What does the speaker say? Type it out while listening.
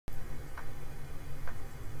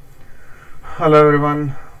Hello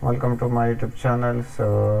everyone, welcome to my YouTube channel.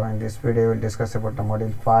 So in this video we'll discuss about the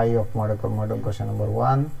module 5 of module question number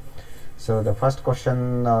 1. So the first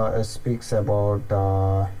question speaks about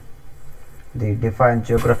the define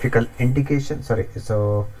geographical indication.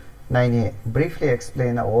 So 9a, briefly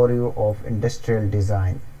explain an overview of industrial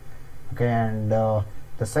design. Okay, and the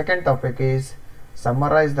second topic is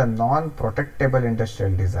summarize the non-protectable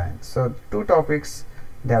industrial design. So two topics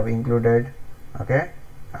they have included, okay,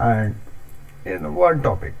 and in one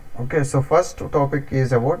topic. Okay, so first topic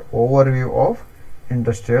is about overview of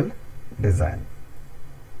industrial design.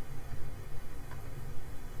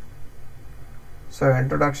 So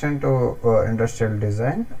introduction to industrial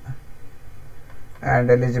design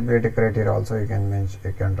and eligibility criteria also you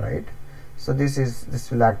can write. So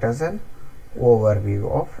this will act as an overview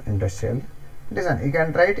of industrial design. You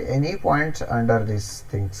can write any points under these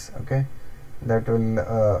things, okay, that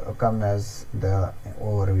will come as the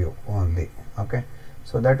overview only. Okay,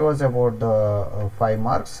 so that was about the 5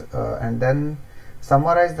 marks, and then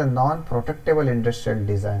summarize the non-protectable industrial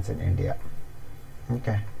designs in India.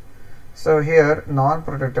 Okay, so here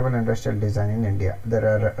non-protectable industrial design in India, there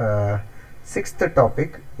are sixth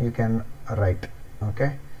topic you can write.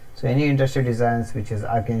 Okay, so any industrial designs which is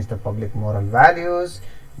against the public moral values,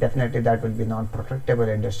 definitely that will be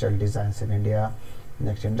non-protectable industrial designs in India.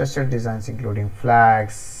 Next, industrial designs including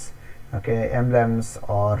flags, okay, emblems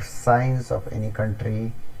or signs of any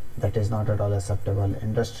country, that is not at all acceptable.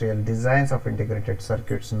 Industrial designs of integrated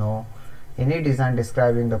circuits, no. Any design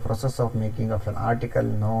describing the process of making of an article,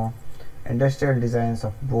 no. Industrial designs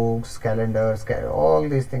of books, calendars, all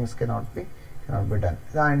these things cannot be done.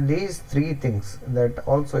 And these three things that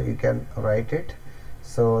also you can write it.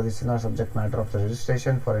 So this is not subject matter of the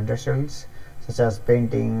registration for industrials, such as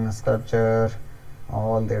painting, sculpture,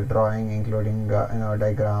 all the drawing, including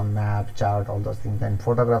diagram, map, chart, all those things, and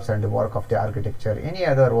photographs and the work of the architecture, any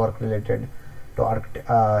other work related to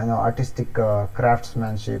artistic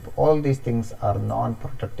craftsmanship, all these things are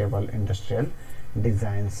non-protectable industrial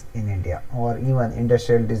designs in India. Or even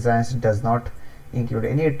industrial designs does not include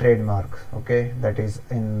any trademark, okay, that is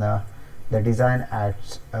in the Design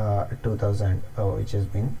Act 2000 which has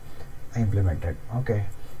been implemented. Okay,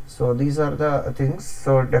 so these are the things.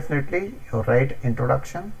 So definitely you write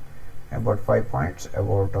introduction about 5 points,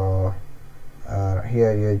 about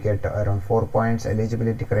here you get around 4 points.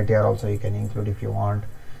 Eligibility criteria also you can include if you want.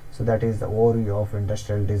 So that is the overview of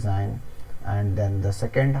industrial design, and then the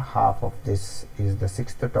second half of this is the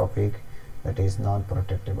sixth topic, that is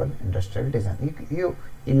non-protectable industrial design. You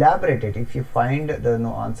elaborate it. If you find the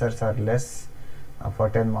answers are less for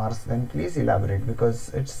 10 marks, then please elaborate, because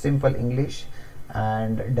it's simple English,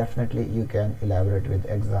 and definitely you can elaborate with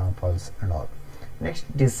examples and all. Next,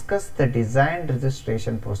 discuss the design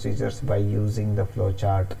registration procedures by using the flow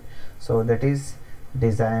chart. So that is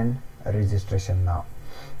design registration now.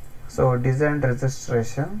 So design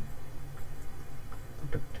registration,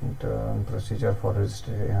 procedure for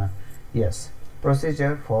registration, yes,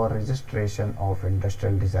 procedure for registration of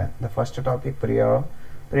industrial design. The first topic, prior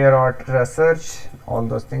art research, all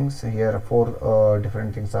those things. Here 4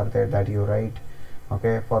 different things are there that you write.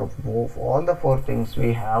 Okay, for all the 4 things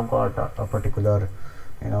we have got a particular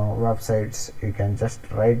websites. You can just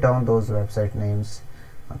write down those website names.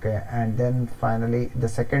 Okay, and then finally the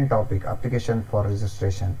second topic, application for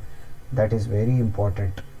registration, that is very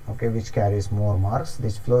important, okay, which carries more marks.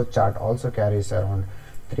 This flow chart also carries around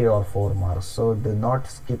 3 or 4 marks, so do not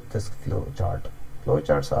skip this flow chart. Flow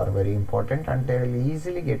charts are very important and they will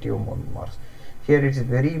easily get you more marks. Here it is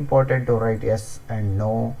very important to write yes and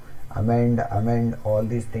no, amend, all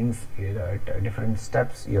these things at different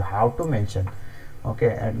steps you have to mention,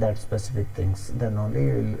 okay, at that specific things. Then only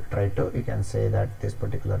you will try to, you can say that this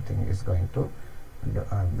particular thing is going to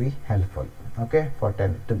be helpful, okay, for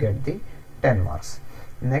 10 to get the 10 marks.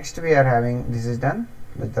 Next we are having, this is done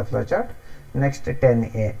with the flow chart. Next,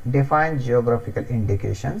 10a, define geographical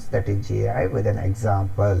indications, that is GI, with an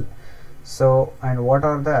example. So, and what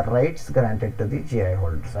are the rights granted to the GI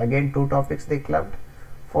holders? Again, 2 topics they clubbed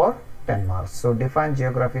for 10 marks. So define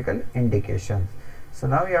geographical indications. So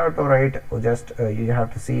now you have to write, just you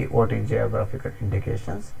have to see what is geographical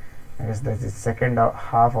indications. I guess that is second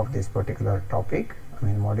half of this particular topic,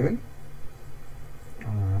 module.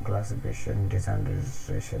 Classification, design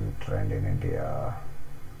registration, trend in India,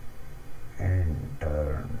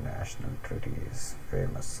 international treaties,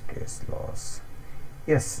 famous case laws.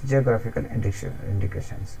 Yes, geographical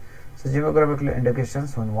indications. So geographical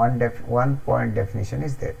indications, one point definition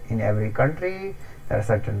is there. In every country there are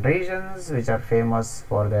certain regions which are famous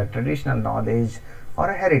for their traditional knowledge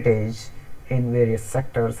or heritage, in various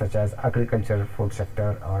sectors such as agriculture, food sector,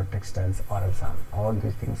 or textiles, or else all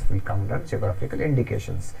these things will come under geographical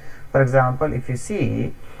indications. For example, if you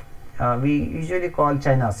see, we usually call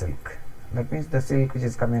China silk, that means the silk which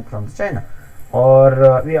is coming from China,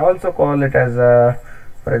 or we also call it as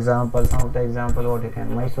for example, some of the example what you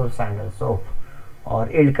can, Mysore sandal soap, or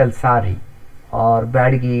Ilkal sari, or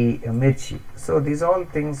Badgi mirchi. So these all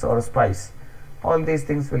things, or spice, all these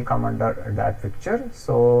things will come under that picture.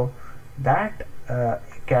 So that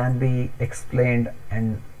can be explained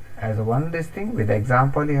and as one this thing with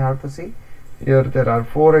example. You have to see here there are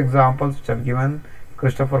 4 examples which are given.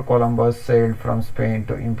 Christopher Columbus sailed from Spain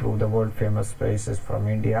to improve the world famous spices from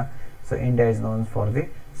India. So India is known for the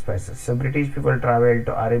spices. So British people traveled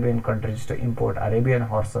to Arabian countries to import Arabian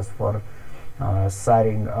horses for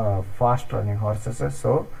siring fast running horses.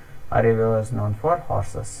 So Arabia was known for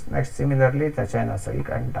horses. Next, similarly, the China silk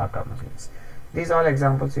and Dhaka muslins. These all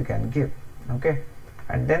examples you can give. Okay,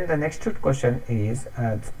 and then the next question is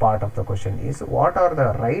part of the question is, what are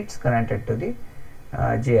the rights granted to the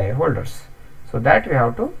GI holders? So that we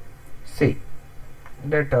have to see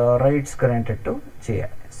that rights granted to GI.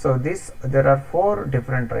 So there are 4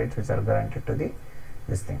 different rights which are granted to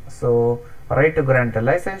this thing. So right to grant a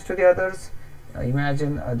license to the others.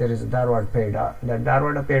 Imagine there is Dharwad Peda. That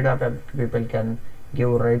Dharwad Peda people can give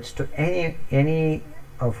rights to any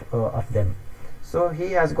of them. So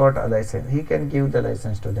he has got a license. He can give the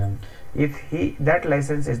license to them. If that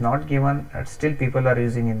license is not given, still people are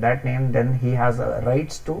using in that name, then he has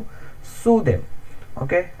rights to sue them.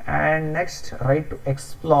 Okay, and next, right to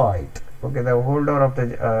exploit. Okay, the holder of the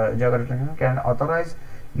geographical can authorize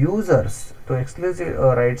users to exclusive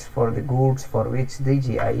rights for the goods for which the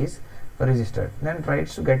GI is registered. Then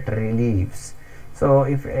rights to get reliefs. So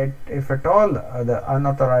if at all the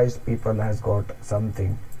unauthorized people has got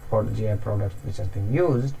something for GI products which has been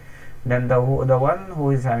used, then the one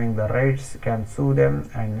who is having the rights can sue them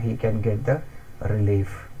and he can get the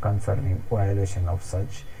relief concerning violation of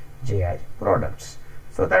such GI products.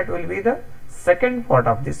 So that will be the second part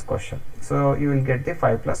of this question. So you will get the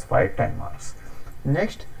 5 plus 5 10 marks.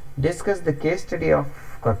 Next, discuss the case study of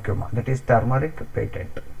curcuma, that is turmeric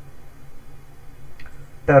patent.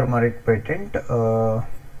 Turmeric patent.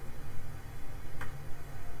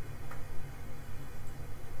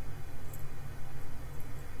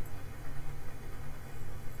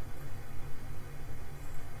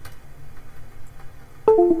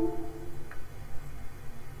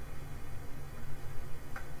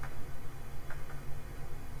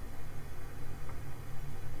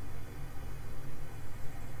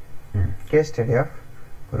 Case study of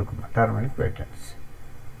curcuma, turmeric patents.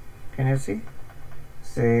 Can you see?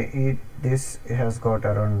 Say this has got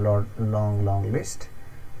around long list.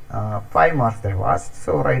 5 marks there was.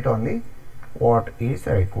 So write only what is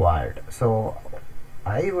required. So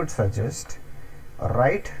I would suggest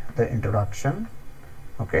write the introduction.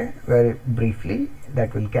 Okay, very briefly.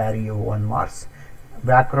 That will carry you 1 marks.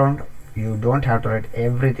 Background, you don't have to write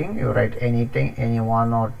everything. You write anything, any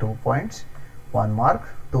 1 or 2 points. 1 mark.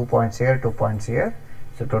 2 points here, 2 points here,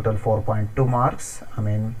 so total 4.2 marks.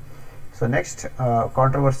 So next,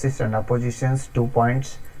 controversies and oppositions, 2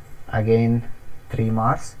 points, again 3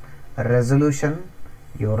 marks. Resolution,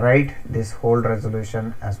 you write this whole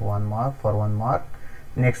resolution as 1 mark for 1 mark.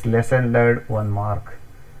 Next, lesson learned, 1 mark,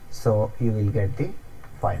 so you will get the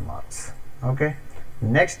 5 marks. Okay,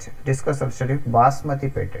 next, discuss or study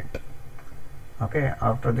basmati patent. Okay,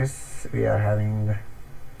 after this we are having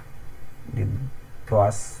the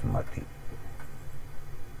basmati.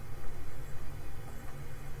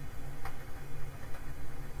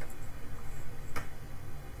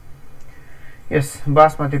 Yes,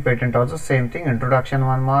 basmati patent also same thing. Introduction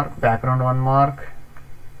 1 mark, background 1 mark,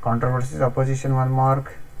 controversies, opposition 1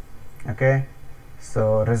 mark. Okay,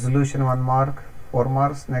 so resolution 1 mark, 4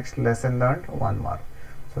 marks. Next, lesson learned 1 mark.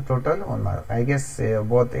 So total 1 mark. I guess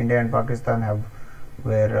both India and Pakistan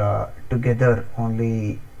were together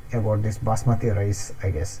only about this basmati rice, I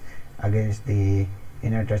guess, against the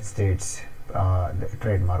United States the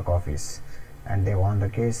trademark office, and they won the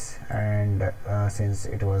case. And since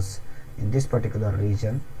it was in this particular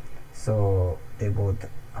region, so they both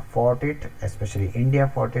fought it, especially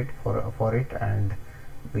India fought it for it, and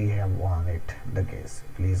we have won it, the case.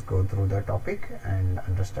 Please go through the topic and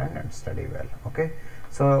understand and study well. Okay,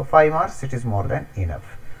 so 5 marks, it is more than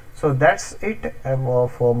enough. So that's it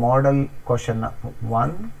for model question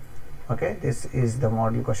 1. Okay, this is the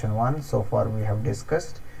model question 1. So far we have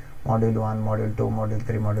discussed module 1, module 2, module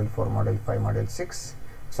 3, module 4, module 5, module 6,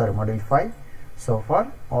 sorry, module 5. So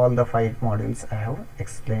far all the 5 modules I have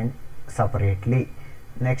explained separately.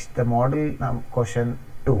 Next, the model question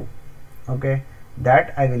 2. Okay,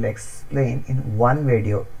 that I will explain in one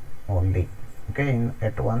video only. Okay,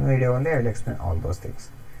 at one video only I will explain all those things.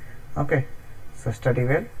 Okay, so study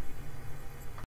well.